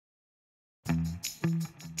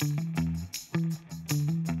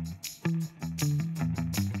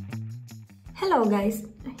Hello guys,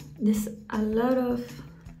 there's a lot of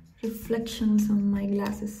reflections on my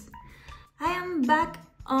glasses. I am back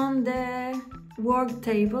on the work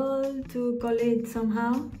table, to call it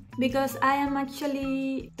somehow, because I am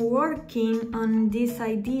actually working on this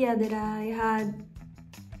idea that I had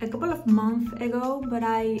a couple of months ago, but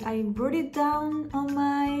I wrote it down on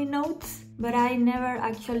my notes, but I never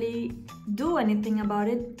actually do anything about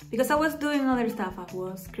it because I was doing other stuff. I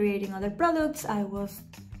was creating other products, I was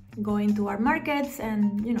going to our markets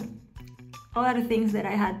and, you know, other things that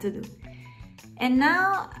I had to do. And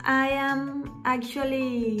now I am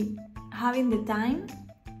actually having the time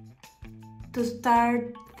to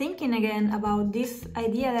start thinking again about this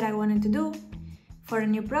idea that I wanted to do for a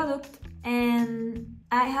new product. And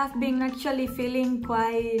I have been actually feeling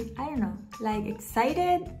quite, I don't know, like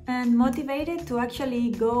excited and motivated to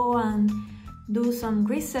actually go and do some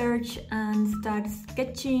research and start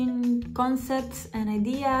sketching concepts and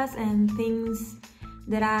ideas and things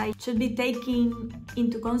that I should be taking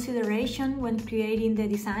into consideration when creating the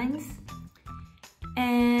designs.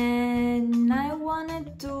 And I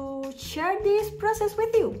wanted to share this process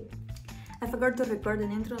with you. I forgot to record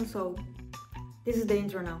an intro, so this is the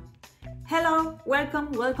intro now. Hello,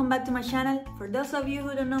 welcome back to my channel. For those of you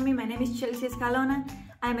who don't know me, my name is Chelsea Escalona.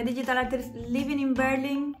 I'm a digital artist living in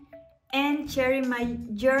Berlin and sharing my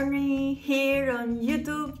journey here on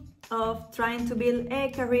YouTube of trying to build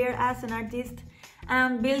a career as an artist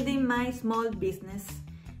and building my small business,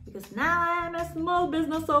 because now I'm a small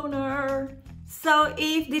business owner. So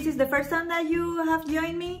if this is the first time that you have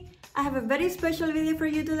joined me, I have a very special video for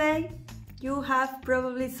you today. You have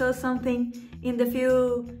probably saw something in the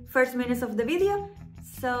first minutes of the video.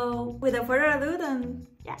 So without further ado, then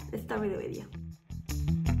yeah, let's start with the video.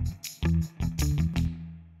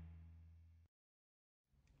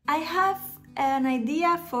 I have an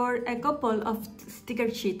idea for a couple of sticker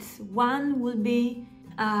sheets. One will be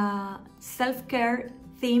self-care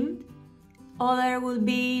themed. Other will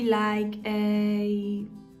be like a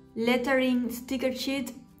lettering sticker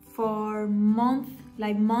sheet for month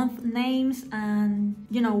names and,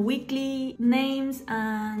 you know, weekly names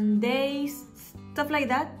and days, stuff like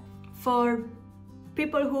that, for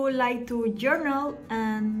people who like to journal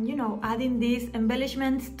and, you know, adding these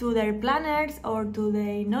embellishments to their planners or to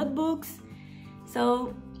their notebooks.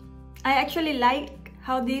 So I actually like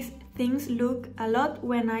how these things look a lot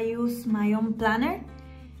when I use my own planner.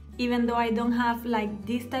 Even though I don't have like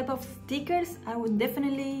this type of stickers, I would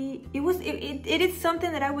definitely, it is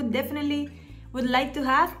something that I would like to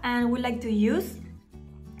have and would like to use.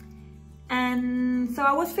 And so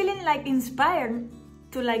I was feeling like inspired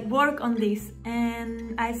to like work on this.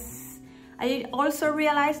 And I also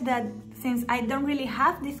realized that since I don't really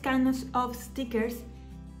have this kind of stickers,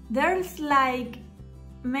 there's like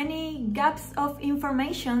many gaps of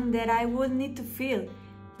information that I would need to fill.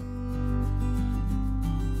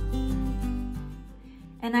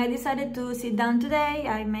 And I decided to sit down today.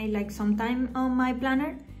 I made like some time on my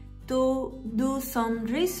planner to do some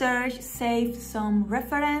research, save some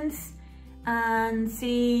reference, and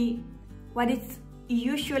see what it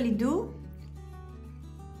usually do.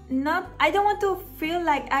 I don't want to feel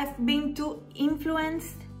like I've been too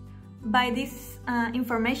influenced by this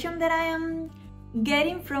information that I am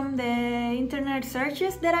getting from the internet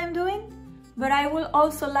searches that I'm doing, but I will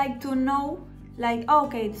also like to know, like,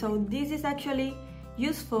 okay, so this is actually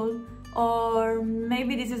useful, or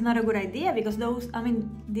maybe this is not a good idea, because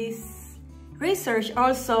this research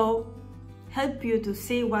also help you to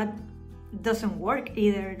see what doesn't work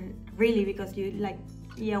either, really, because you like,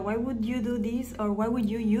 yeah, why would you do this, or why would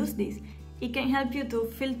you use this? It can help you to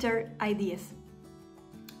filter ideas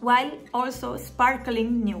while also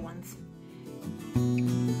sparkling new ones.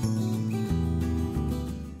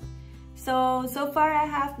 So far I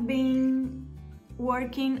have been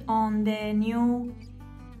working on the new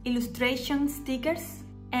illustration stickers,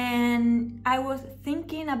 and I was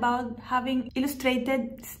thinking about having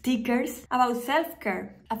illustrated stickers about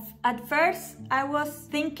self-care. At first I was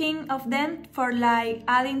thinking of them for like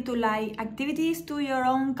adding to like activities to your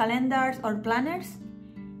own calendars or planners,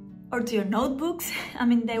 or to your notebooks.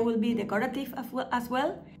 They will be decorative as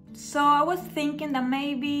well. So I was thinking that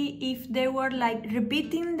maybe if they were like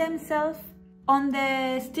repeating themselves on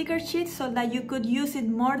the sticker sheet so that you could use it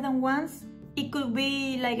more than once, it could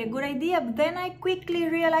be like a good idea. But then I quickly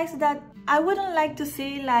realized that I wouldn't like to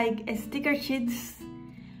see like a sticker sheets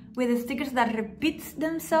with the stickers that repeats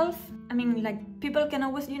themselves. Like people can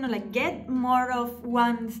always, you know, like get more of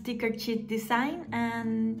one sticker sheet design,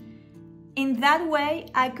 and in that way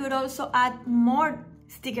I could also add more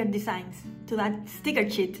sticker designs to that sticker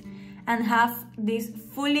sheet and have this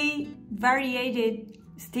fully varied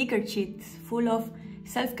sticker sheets full of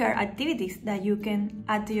self-care activities that you can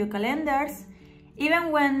add to your calendars,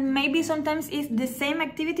 even when maybe sometimes it's the same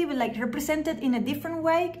activity but like represented in a different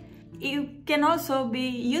way. It can also be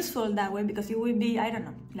useful that way because it will be, I don't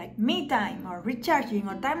know, like me time or recharging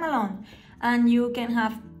or time alone, and you can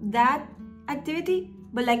have that activity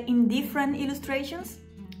but like in different illustrations,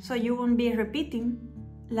 so you won't be repeating,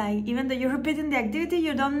 like even though you're repeating the activity,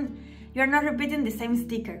 you're not repeating the same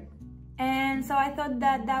sticker. And so I thought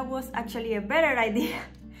that that was actually a better idea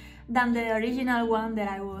than the original one that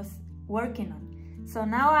I was working on. So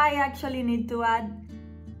now I actually need to add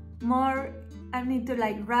more. I need to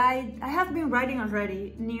like write. I have been writing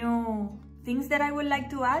already new things that I would like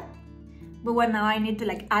to add, but now I need to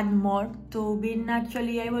like add more to being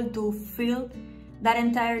actually able to fill that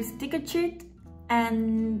entire sticker sheet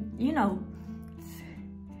and, you know,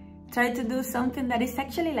 try to do something that is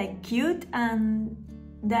actually like cute and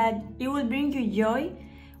that it will bring you joy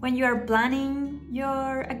when you are planning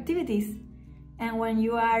your activities and when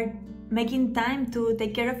you are making time to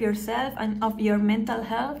take care of yourself and of your mental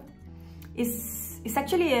health. It's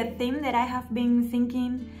actually a theme that I have been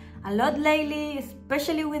thinking a lot lately,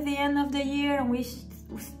 especially with the end of the year, and we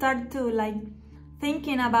start to like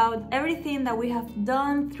thinking about everything that we have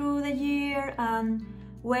done through the year and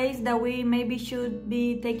ways that we maybe should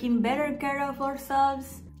be taking better care of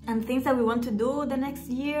ourselves and things that we want to do the next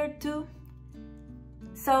year too.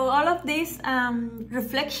 So all of these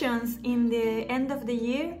reflections in the end of the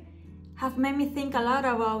year have made me think a lot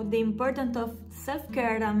about the importance of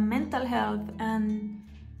self-care and mental health and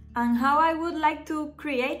how I would like to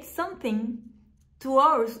create something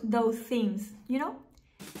towards those things, you know?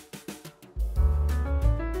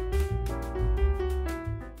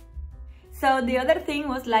 So the other thing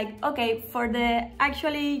was like, okay, for the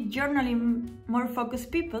actually journaling more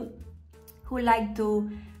focused people who like to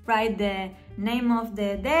write the name of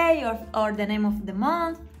the day or the name of the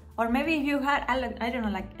month, or maybe if you had, I don't know,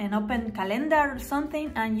 like an open calendar or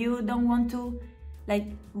something and you don't want to like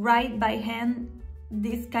write by hand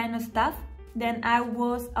this kind of stuff, then I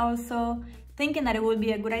was also thinking that it would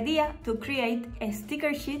be a good idea to create a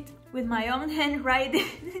sticker sheet with my own handwriting,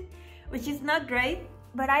 which is not great.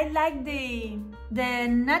 But I like the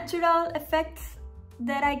natural effects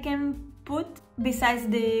that I can put, besides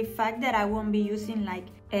the fact that I won't be using like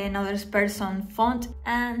another person's font,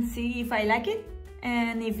 and see if I like it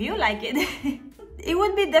and if you like it. It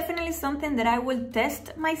would be definitely something that I will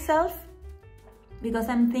test myself, because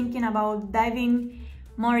I'm thinking about diving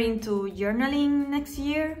more into journaling next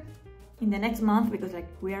year, in the next month, because like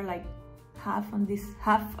we are like half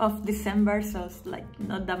of December, so it's like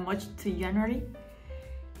not that much to January.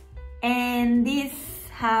 And these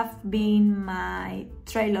have been my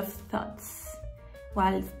trail of thoughts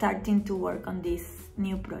while starting to work on this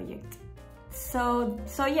new project. So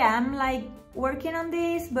yeah, I'm like working on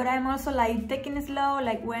this, but I'm also like taking it slow.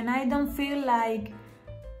 Like when I don't feel like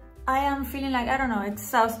I am feeling like, I don't know,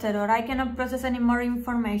 exhausted, or I cannot process any more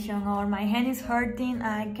information, or my hand is hurting,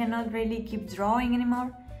 I cannot really keep drawing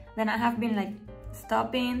anymore, then I have been like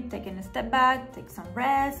stopping, taking a step back, take some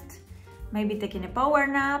rest, maybe taking a power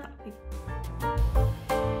nap.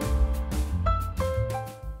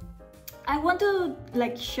 I want to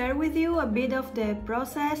like share with you a bit of the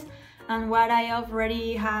process and what I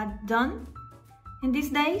already had done in these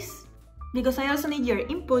days, because I also need your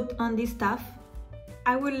input on this stuff.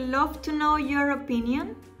 I would love to know your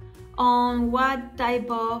opinion on what type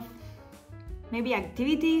of maybe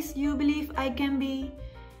activities you believe I can be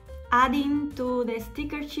adding to the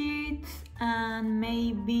sticker sheets, and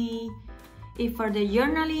maybe if for the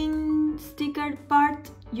journaling sticker part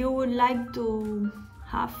you would like to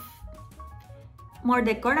have more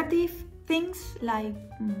decorative things like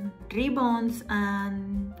ribbons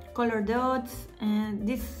and color dots and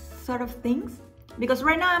these sort of things. Because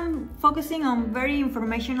right now I'm focusing on very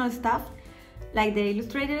informational stuff, like the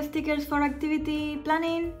illustrated stickers for activity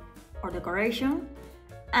planning or decoration,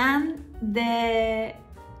 and the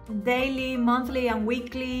daily, monthly and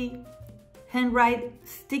weekly handwrite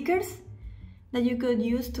stickers that you could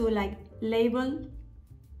use to like label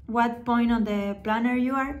what point on the planner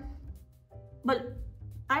you are. But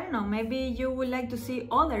I don't know, maybe you would like to see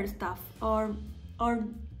other stuff, or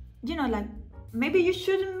you know, like maybe you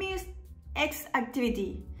shouldn't miss X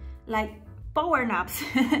activity, like power naps.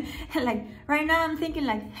 Like right now I'm thinking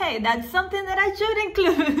like, hey, that's something that I should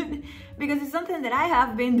include because it's something that I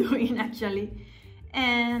have been doing actually.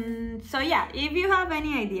 And so yeah, if you have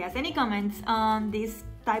any ideas, any comments on this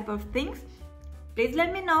type of things, please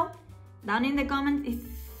let me know down in the comments.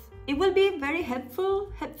 It will be very helpful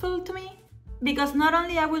to me because not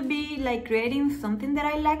only I will be like creating something that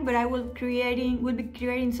I like, but I will be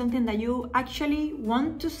creating something that you actually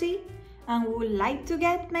want to see and would like to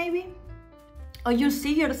get maybe, or you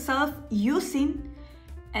see yourself using.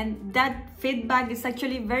 And that feedback is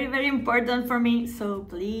actually very, very important for me. So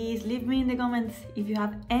please leave me in the comments if you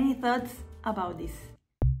have any thoughts about this.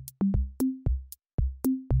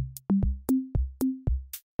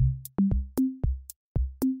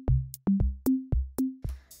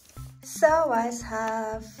 So as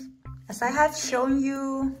I have shown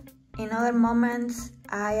you in other moments,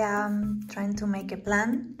 I am trying to make a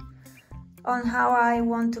plan on how I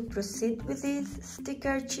want to proceed with these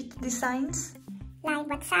sticker sheet designs. Like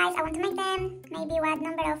what size I want to make them, maybe what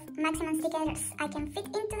number of maximum stickers I can fit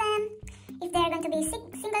into them, if they're going to be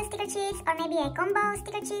single sticker sheets or maybe a combo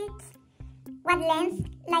sticker sheets, what length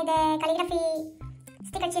like the calligraphy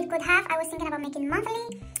sticker sheet could have. I was thinking about making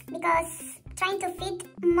monthly, because trying to fit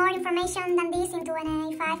more information than this into an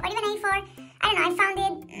A5 or even A4, I don't know, I found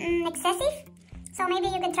it excessive. So maybe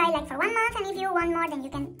you could try like for 1 month, and if you want more, then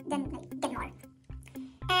you can get more.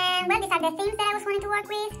 And well, these are the themes that I was wanting to work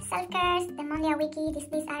with. Self-cares, the Monday Wiki,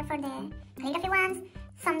 these are for the calligraphy ones.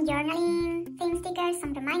 Some journaling theme stickers,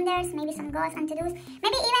 some reminders, maybe some goals and to-dos.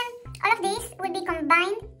 Maybe even all of these would be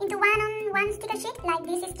combined into one sticker sheet. Like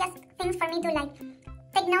this is just things for me to like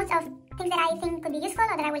take notes of things that I think could be useful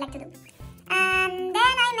or that I would like to do. And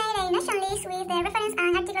then I made a notion list with the reference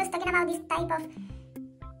and articles talking about this type of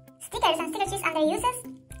stickers and sticker sheets and their uses.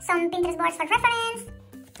 Some Pinterest boards for reference.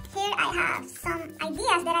 Here I have some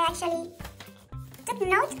ideas that I actually took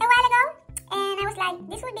notes a while ago, and I was like,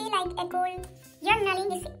 this would be like a cool journaling.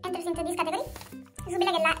 This enters into this category. This would be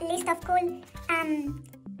like a list of cool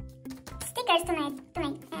stickers to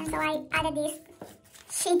make. And so I added this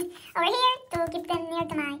sheet over here to keep them near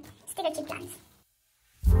to my sticker sheet plans.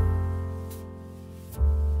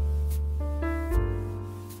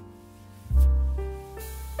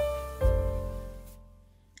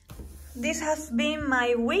 This has been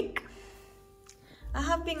my week. I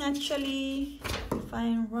have been actually, if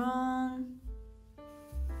I'm wrong,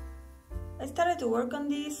 I started to work on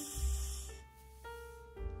this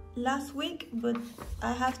last week, but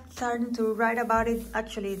I have started to write about it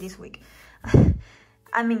actually this week.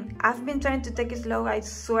 I mean, I've been trying to take it slow, I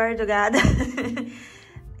swear to God.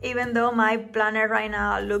 Even though my planner right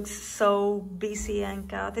now looks so busy and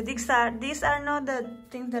chaotic. These are not the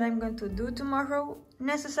things that I'm going to do tomorrow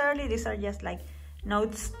necessarily. These are just like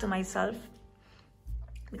notes to myself,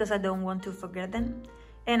 because I don't want to forget them.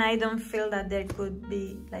 And I don't feel that there could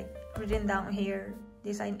be like written down here.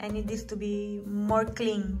 I need this to be more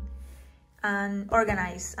clean and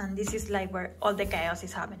organized. And this is like where all the chaos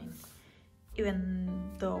is happening. Even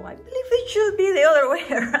though I believe it should be the other way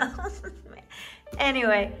around.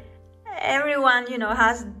 Anyway, everyone, you know,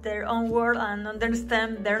 has their own world and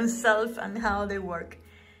understand their own self and how they work.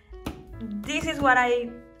 This is what I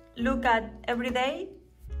look at every day.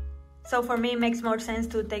 So for me, it makes more sense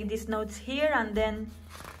to take these notes here and then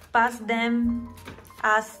pass them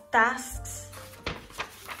as tasks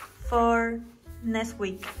for next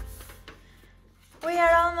week. We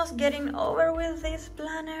are almost getting over with this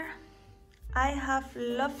planner. I have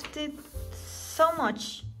loved it so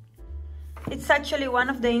much. It's actually one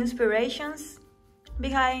of the inspirations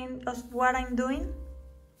behind what I'm doing,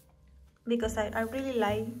 because I really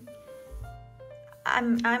like.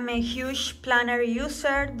 I'm a huge planner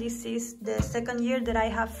user. This is the second year that I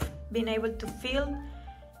have been able to fill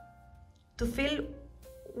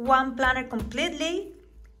one planner completely.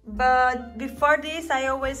 But before this, I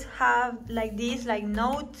always have like these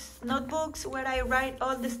notebooks where I write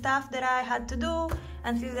all the stuff that I had to do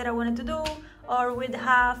and things that I wanted to do. Or we'd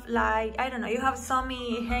have like, I don't know, you have some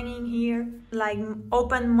hanging here, like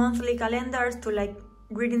open monthly calendars to like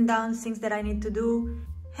written down things that I need to do.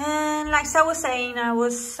 And like I was saying,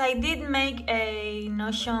 I did make a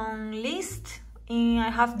Notion list, and I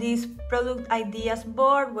have this product ideas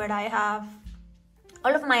board where I have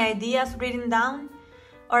all of my ideas written down,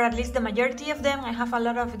 or at least the majority of them. I have a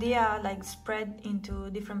lot of ideas like spread into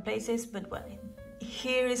different places, but well,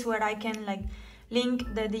 here is where I can like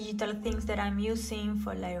link the digital things that I'm using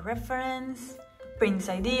for like reference, prints,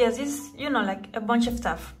 ideas, is, you know, like a bunch of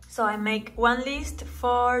stuff. So I make one list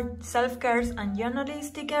for self-cares and journaling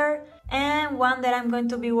sticker, and one that I'm going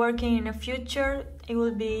to be working in the future, it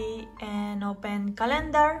will be an open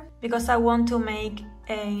calendar, because I want to make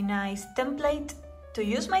a nice template to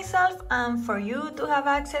use myself and for you to have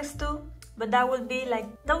access to. But that will be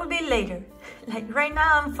later. Like right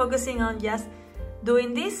now I'm focusing on just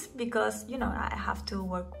doing this, because, you know, I have to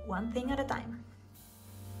work one thing at a time.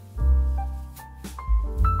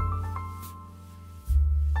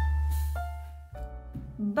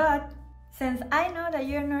 But since I know that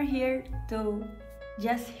you're not here to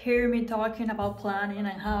just hear me talking about planning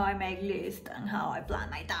and how I make lists and how I plan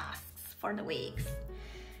my tasks for the weeks,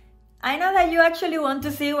 I know that you actually want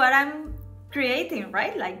to see what I'm creating,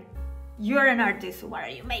 right? Like, you're an artist, what are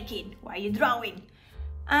you making? What are you drawing?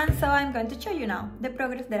 And so I'm going to show you now the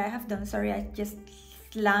progress that I have done. Sorry, I just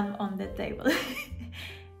slammed on the table.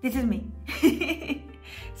 This is me.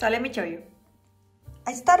 So let me show you.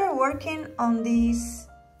 I started working on these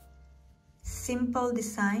simple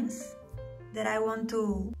designs that I want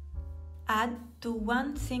to add to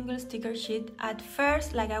one single sticker sheet. At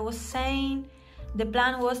first, like I was saying, the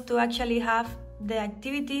plan was to actually have the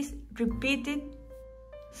activities repeated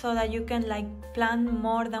so that you can like plan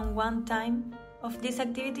more than one time of this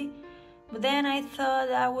activity. But then I thought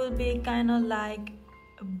that would be kind of like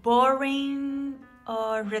boring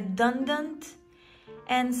or redundant,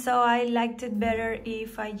 and so I liked it better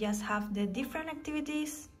if I just have the different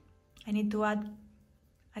activities. I need to add,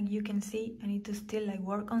 like you can see, I need to still like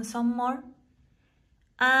work on some more.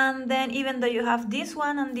 And then even though you have this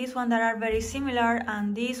one and this one that are very similar,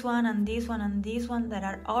 and this one and this one and this one that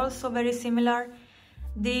are also very similar,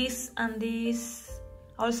 this and this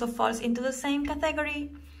also falls into the same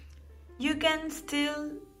category, you can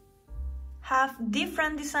still have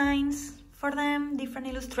different designs for them, different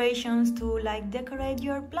illustrations to like decorate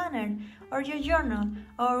your planner or your journal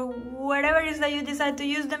or whatever it is that you decide to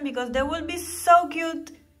use them, because they will be so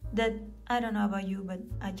cute that I don't know about you, but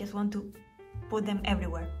I just want to put them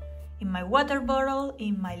everywhere. In my water bottle,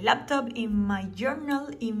 in my laptop, in my journal,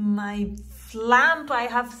 in my lamp. I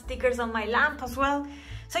have stickers on my lamp as well.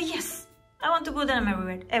 So yes, I want to put them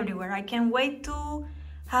everywhere. I can't wait to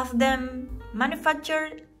have them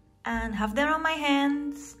manufactured and have them on my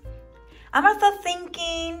hands. I'm also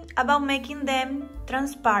thinking about making them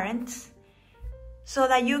transparent so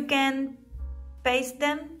that you can paste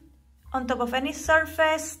them on top of any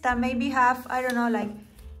surface that maybe have, I don't know, like,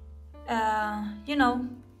 you know,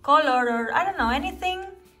 color or I don't know, anything,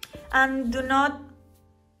 and do not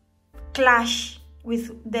clash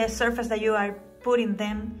with the surface that you are putting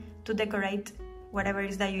them to decorate whatever it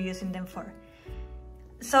is that you're using them for.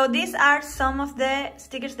 So these are some of the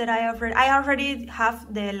stickers that I already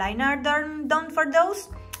have the line art done for those,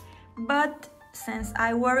 but since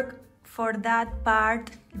I work for that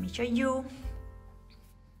part, let me show you.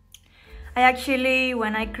 I actually,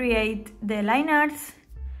 when I create the line arts,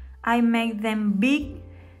 I make them big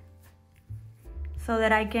so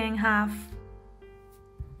that I can have,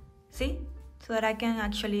 see? So that I can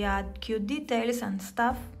actually add cute details and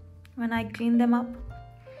stuff when I clean them up.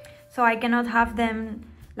 So I cannot have them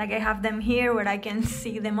like I have them here where I can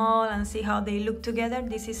see them all and see how they look together.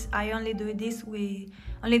 I only do this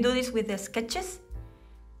with the sketches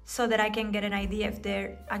so that I can get an idea if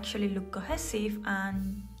they actually look cohesive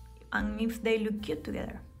and if they look cute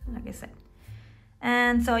together, like I said.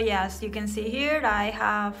 And so yes, you can see here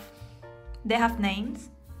they have names.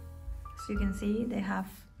 So you can see they have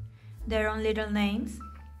their own little names.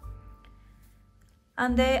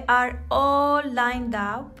 And they are all lined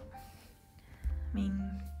up. I mean,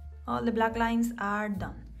 all the black lines are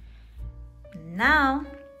done. Now,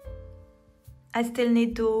 I still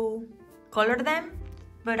need to color them,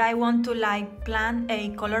 but I want to like plan a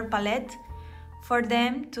color palette for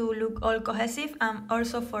them to look all cohesive, and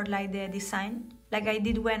also for like the design, like I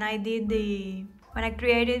did when I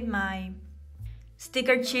created my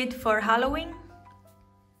sticker sheet for Halloween.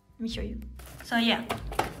 Let me show you. So yeah,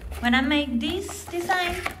 when I make this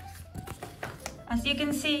design, as you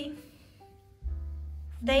can see,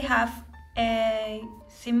 they have a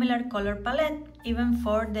similar color palette, even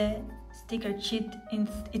for the sticker sheet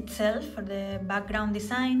itself, for the background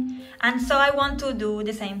design. And so I want to do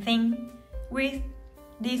the same thing with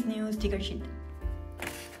this new sticker sheet.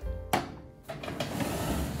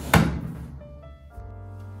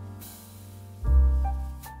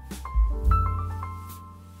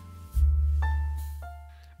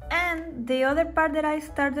 And the other part that I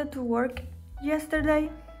started to work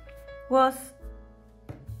yesterday was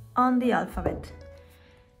on the alphabet.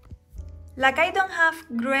 Like I don't have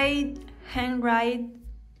great handwriting,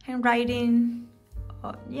 handwriting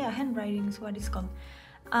is what it's called.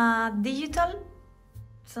 Digital,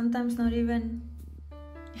 sometimes not even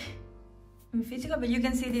in physical, but you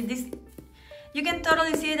can see this. You can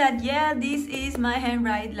totally see that, yeah, this is my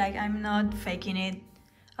handwriting. Like I'm not faking it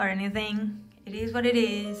or anything. It is what it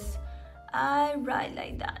is. I write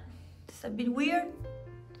like that. It's a bit weird,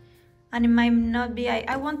 and it might not be.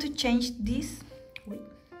 I want to change this. Wait.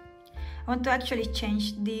 I want to actually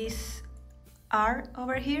change this R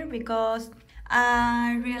over here, because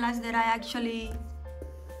I realized that I actually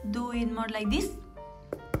do it more like this.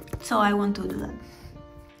 So I want to do that.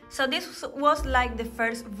 So this was like the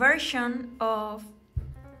first version of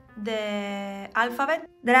the alphabet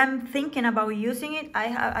that I'm thinking about using it.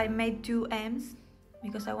 I made 2 M's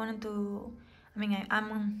because I wanted to,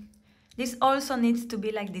 this also needs to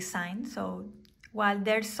be like designed. So while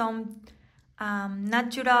there's some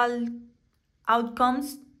natural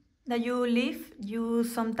outcomes that you leave, you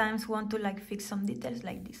sometimes want to like fix some details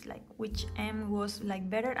like this, like which M was like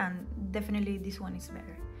better, and definitely this one is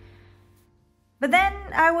better. But then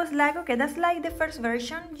I was like, okay, that's like the first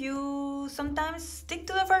version. You sometimes stick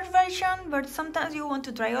to the first version, but sometimes you want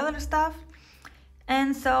to try other stuff.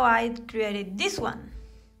 And so I created this one.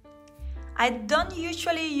 I don't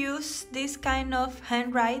usually use this kind of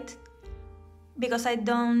handwrite because I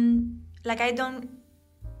don't like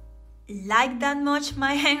that much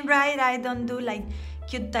my handwrite. I don't do like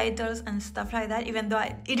cute titles and stuff like that, even though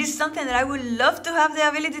it is something that I would love to have the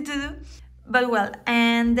ability to do. But well,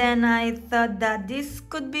 and then I thought that this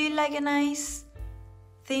could be like a nice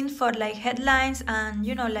thing for like headlines, and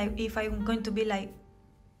you know, like if I'm going to be like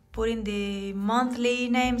putting the monthly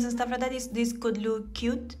names and stuff like that, this could look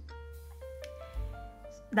cute.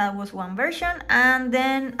 That was one version. And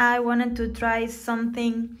then I wanted to try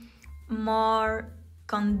something more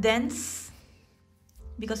condensed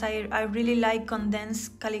because I really like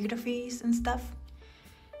condensed calligraphies and stuff.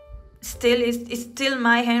 Still, it's still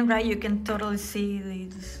my handwriting. You can totally see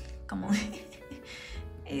this. Come on.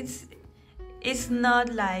 It's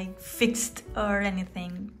not like fixed or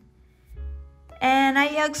anything. And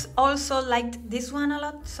I also liked this one a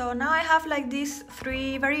lot. So now I have like these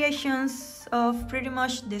 3 variations of pretty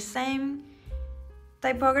much the same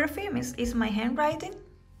typography. It's my handwriting.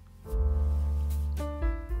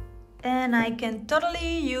 And I can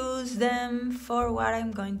totally use them for what I'm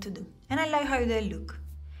going to do. And I like how they look.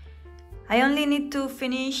 I only need to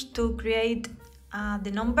finish to create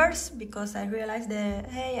the numbers because I realized that,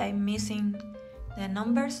 hey, I'm missing the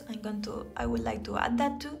numbers. I would like to add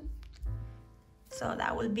that too. So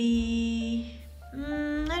that will be,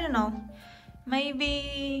 I don't know,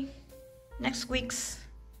 maybe next week's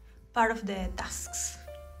part of the tasks.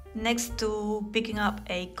 Next to picking up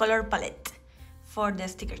a color palette for the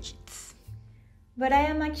sticker sheets. But I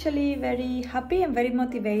am actually very happy and very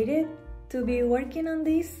motivated to be working on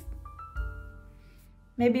this.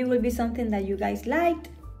 Maybe it will be something that you guys liked.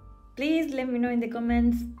 Please let me know in the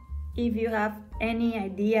comments if you have any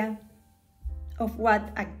idea of what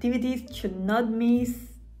activities should not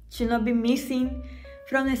be missing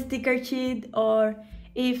from a sticker sheet, or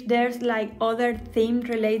if there's like other theme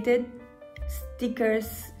related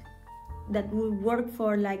stickers that would work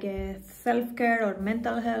for like a self-care or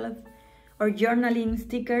mental health or journaling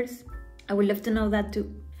stickers. I would love to know that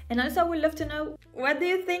too. And also I would love to know, what do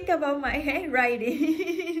you think about my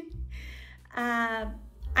handwriting?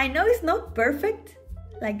 I know it's not perfect.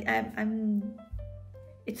 Like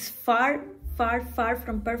it's far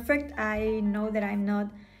from perfect. I know that I'm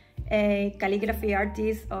not a calligraphy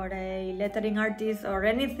artist or a lettering artist or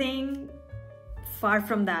anything. Far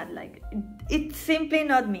from that. Like it's simply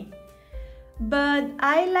not me. But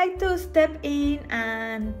I like to step in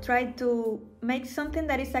and try to make something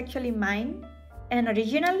that is actually mine and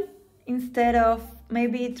original, instead of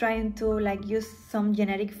maybe trying to like use some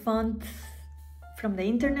generic fonts from the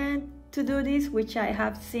internet to do this, which I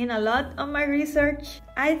have seen a lot on my research.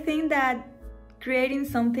 I think that creating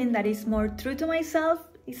something that is more true to myself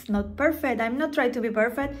is not perfect. I'm not trying to be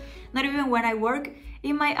perfect. Not even when I work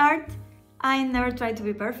in my art, I never try to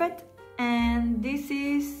be perfect. And this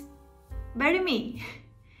is very me.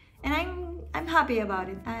 And I'm happy about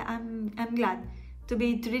it. I'm glad to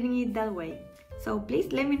be treating it that way. So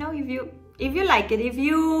please let me know if you like it. If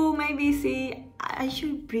you maybe see I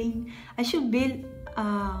should build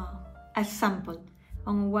a sample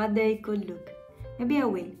on what they could look. Maybe I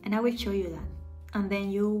will, and I will show you that. And then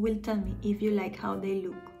you will tell me if you like how they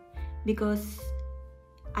look. Because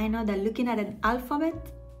I know that looking at an alphabet,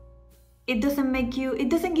 it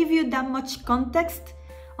doesn't give you that much context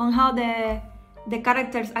on how the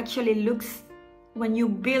characters actually looks when you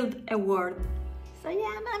build a word. So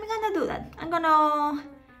yeah, I'm gonna do that.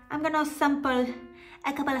 I'm gonna sample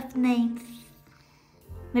a couple of names.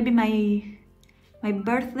 Maybe my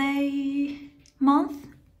birthday month.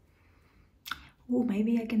 Oh,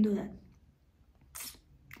 maybe I can do that.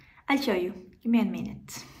 I'll show you. Give me a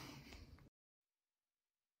minute.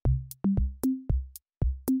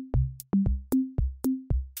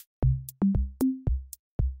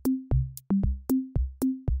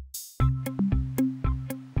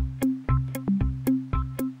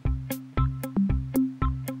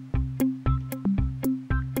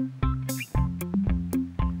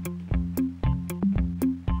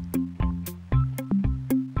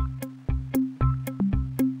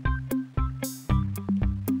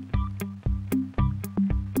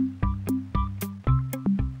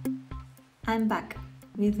 I'm back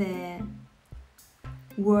with the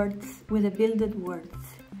words, with the builded words.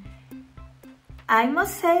 I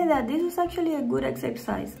must say that this is actually a good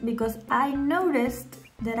exercise because I noticed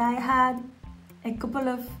that I had a couple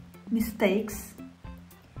of mistakes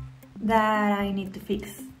that I need to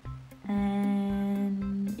fix.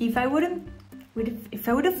 And if I would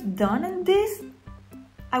have done this,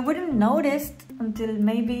 I wouldn't noticed until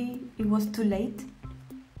maybe it was too late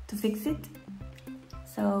to fix it.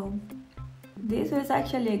 So this was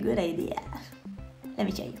actually a good idea. Let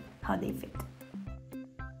me show you how they fit.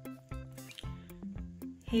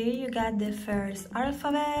 Here you got the first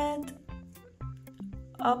alphabet,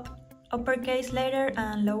 uppercase letter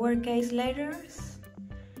and lowercase letters.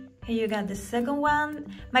 Here you got the second one.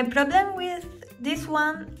 My problem with this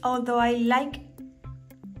one, although I like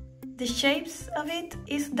the shapes of it,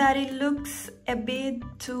 is that it looks a bit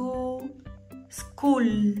too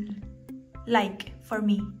school-like for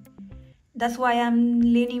me. That's why I'm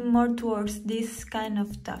leaning more towards this kind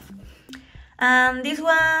of stuff. And this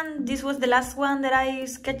was the last one that I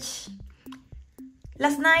sketched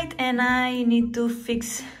last night, and I need to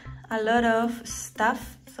fix a lot of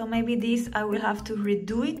stuff. So maybe this I will have to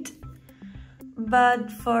redo it. But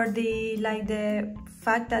for the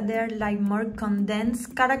fact that they're like more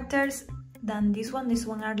condensed characters than this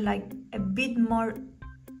one are like a bit more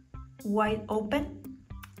wide open,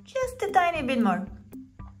 just a tiny bit more.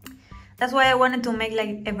 That's why I wanted to make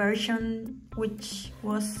like a version which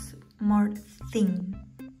was more thin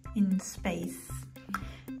in space.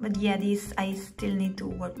 But yeah, this I still need to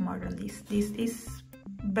work more on this. This is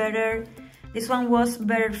better. This one was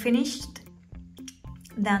better finished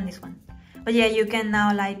than this one. But yeah, you can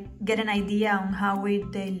now like get an idea on how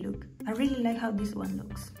they look. I really like how this one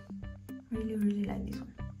looks. Really like this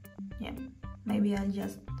one. Yeah, maybe I'll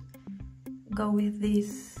just go with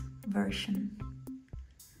this version.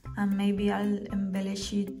 And maybe I'll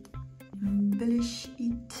embellish it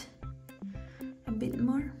a bit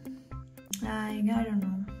more. Like, I don't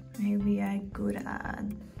know, maybe I could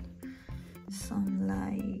add some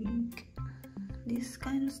like this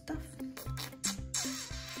kind of stuff.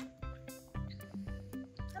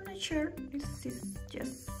 I'm not sure, this is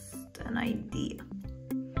just an idea.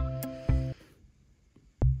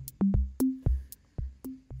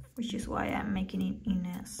 Which is why I'm making it in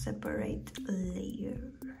a separate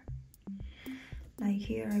layer. Like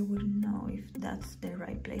here, I wouldn't know if that's the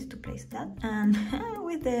right place to place that. And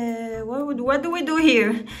with the, what do we do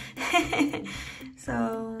here?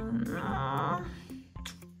 So,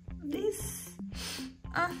 this,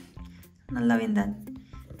 not loving that.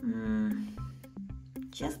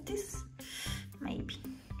 Just this, maybe.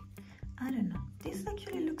 I don't know. This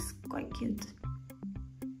actually looks quite cute.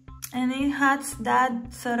 And it has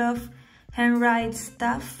that sort of handwrite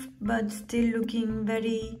stuff, but still looking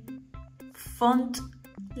very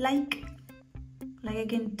font-like. Like I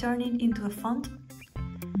can turn it into a font.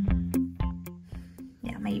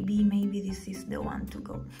 Yeah, maybe this is the one to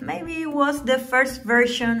go. Maybe it was the first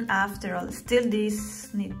version after all. Still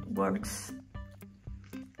this works.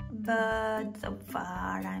 But so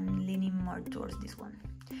far I'm leaning more towards this one.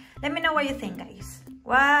 Let me know what you think, guys.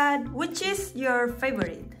 Which is your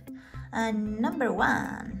favorite? Number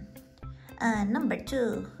 1, number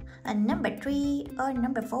 2, number 3, or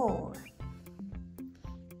number 4?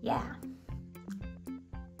 Yeah,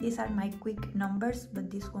 these are my quick numbers, but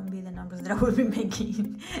this won't be the numbers that I will be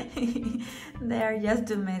making. They are just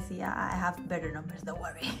too messy. I have better numbers, don't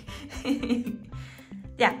worry.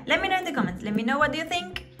 Yeah, let me know in the comments. Let me know what you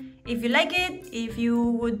think. If you like it, if you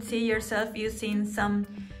would see yourself using some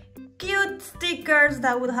cute stickers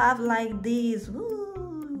that would have like these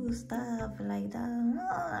stuff like that.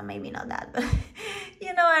 Oh, maybe not that, but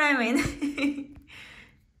you know what I mean.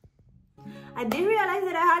 I did realize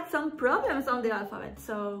that I had some problems on the alphabet,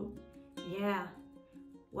 so yeah,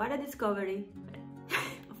 what a discovery.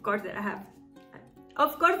 Of course that I have.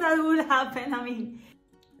 Of course that will happen. I mean,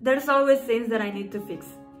 there's always things that I need to fix.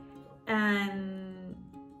 And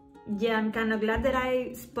yeah, I'm kind of glad that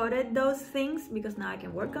I spotted those things because now I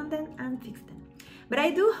can work on them and fix them. But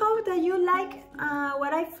I do hope that you like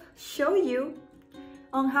what I've shown you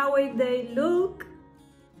on how they look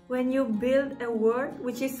when you build a word,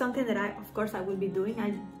 which is something that of course I will be doing.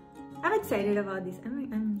 I'm excited about this.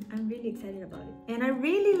 I'm really excited about it. And I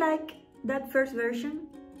really like that first version.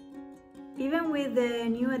 Even with the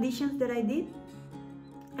new additions that I did,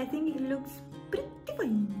 I think it looks pretty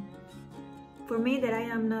fine. For me, that I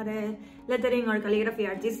am not a lettering or calligraphy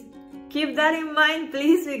artist, keep that in mind,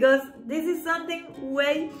 please, because this is something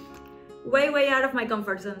way out of my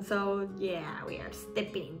comfort zone. So yeah, we are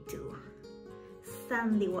stepping into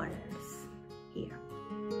sandy waters here.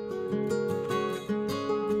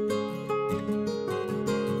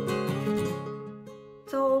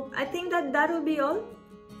 that will be all.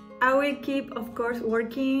 I will keep, of course,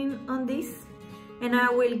 working on this, and I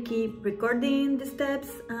will keep recording the steps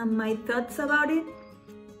and my thoughts about it.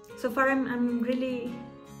 So far, I'm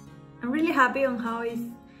really happy on how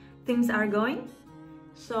things are going.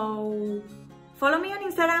 So follow me on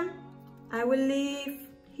Instagram. I will leave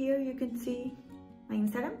here. You can see my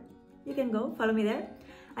Instagram. You can go follow me there.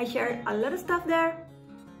 I share a lot of stuff there.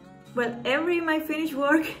 Well, my finished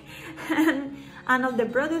work and all the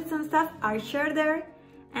products and stuff are shared there,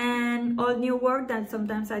 and all new work that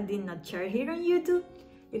sometimes I did not share here on YouTube,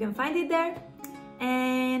 you can find it there.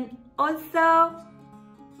 And also,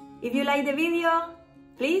 if you like the video,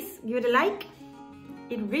 please give it a like.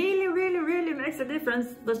 It really makes a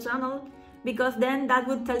difference, the channel, because then that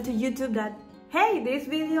would tell to YouTube that, hey, this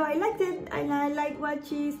video, I liked it, I like what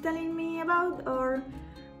she's telling me about, or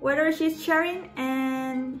whatever she's sharing,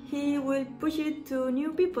 and he will push it to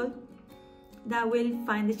new people that will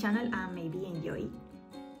find the channel and maybe enjoy,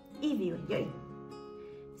 if you enjoy.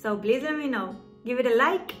 So please let me know. Give it a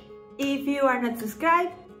like. If you are not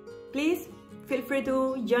subscribed, please feel free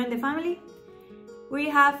to join the family. We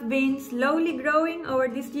have been slowly growing over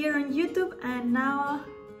this year on YouTube, and now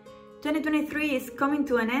 2023 is coming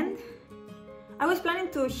to an end. I was planning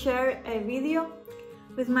to share a video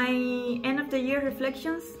with my end of the year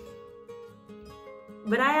reflections,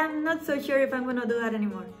 but I am not so sure if I'm gonna do that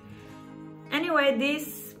anymore. Anyway,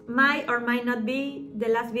 this might or might not be the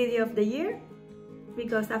last video of the year,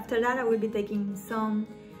 because after that I will be taking some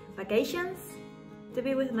vacations to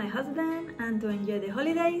be with my husband and to enjoy the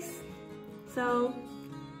holidays. So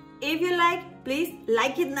if you like, please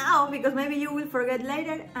like it now, because maybe you will forget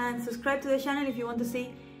later, and subscribe to the channel if you want to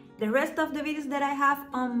see the rest of the videos that I have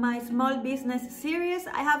on my small business series.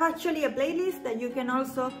 I have actually a playlist that you can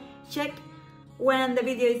also check when the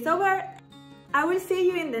video is over. I will see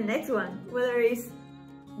you in the next one, whether it's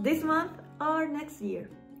this month or next year.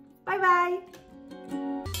 Bye bye!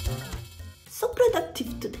 So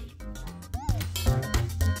productive today.